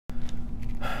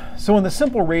So in the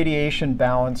simple radiation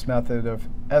balance method of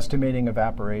estimating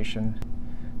evaporation,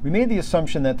 we made the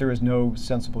assumption that there is no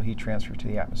sensible heat transfer to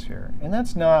the atmosphere, and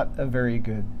that's not a very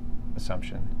good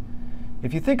assumption.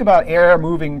 If you think about air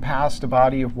moving past a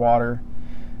body of water,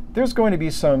 there's going to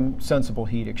be some sensible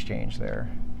heat exchange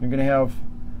there. You're going to have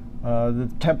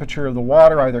the temperature of the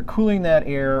water either cooling that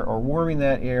air or warming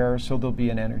that air, so there'll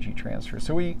be an energy transfer.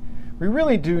 So we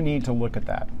really do need to look at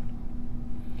that.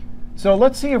 So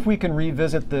let's see if we can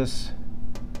revisit this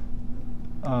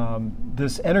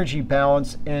this energy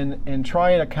balance and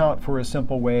try and account for a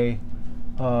simple way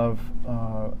of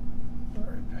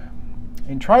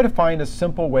and try to find a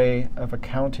simple way of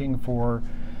accounting for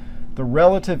the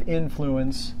relative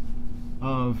influence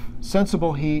of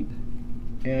sensible heat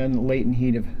and latent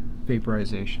heat of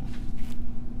vaporization.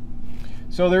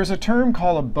 So there's a term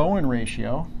called a Bowen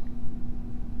ratio.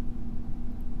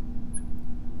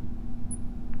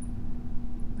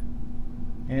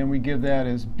 And we give that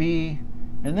as B,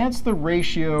 and that's the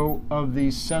ratio of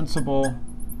the sensible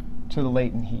to the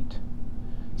latent heat.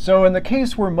 So in the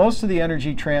case where most of the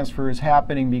energy transfer is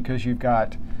happening because you've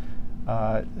got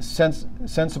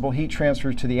sensible heat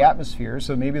transfer to the atmosphere,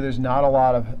 so maybe there's not a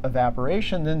lot of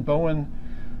evaporation, then Bowen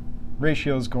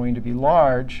ratio is going to be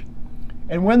large.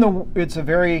 And when it's a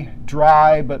very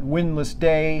dry but windless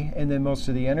day, and then most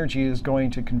of the energy is going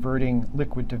to converting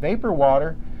liquid to vapor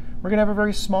water, we're going to have a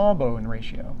very small Bowen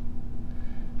ratio.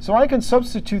 So I can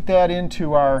substitute that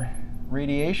into our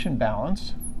radiation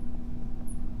balance.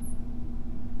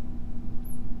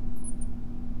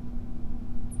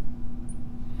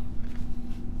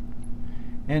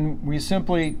 And we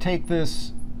simply take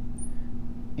this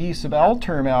E sub L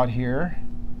term out here,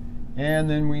 and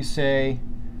then we say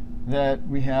that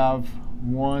we have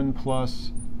 1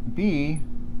 plus B,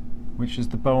 which is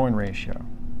the Bowen ratio.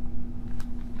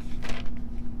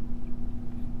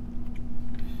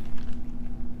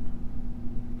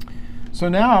 So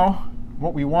now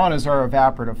what we want is our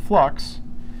evaporative flux.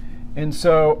 And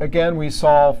so again, we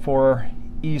solve for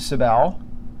E sub L,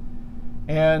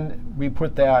 and we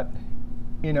put that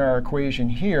in our equation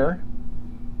here.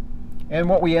 And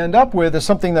what we end up with is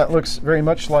something that looks very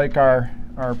much like our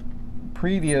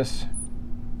previous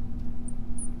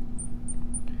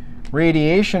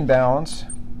radiation balance,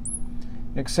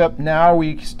 except now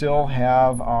we still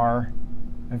have our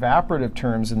evaporative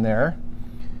terms in there.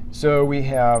 So we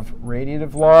have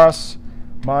radiative loss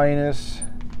minus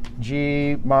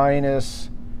G minus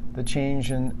the change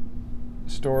in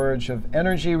storage of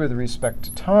energy with respect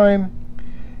to time.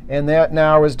 And that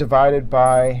now is divided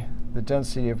by the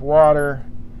density of water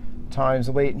times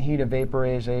the latent heat of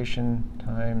vaporization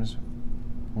times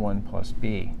 1 plus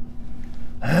B.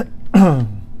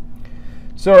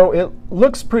 So it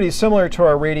looks pretty similar to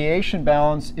our radiation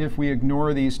balance if we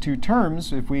ignore these two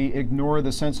terms, if we ignore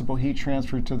the sensible heat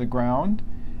transfer to the ground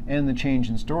and the change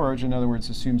in storage, in other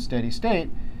words, assume steady state,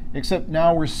 except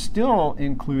now we're still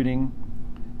including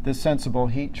the sensible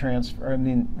heat transfer,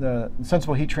 the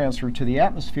sensible heat transfer to the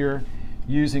atmosphere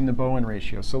using the Bowen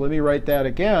ratio. So let me write that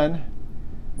again.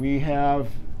 We have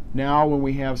now, when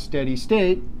we have steady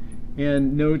state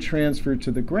and no transfer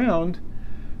to the ground,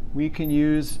 we can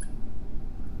use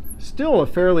still a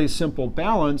fairly simple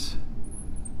balance,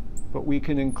 but we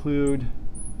can include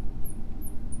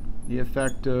the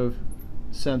effect of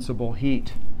sensible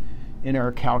heat in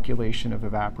our calculation of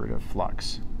evaporative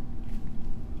flux.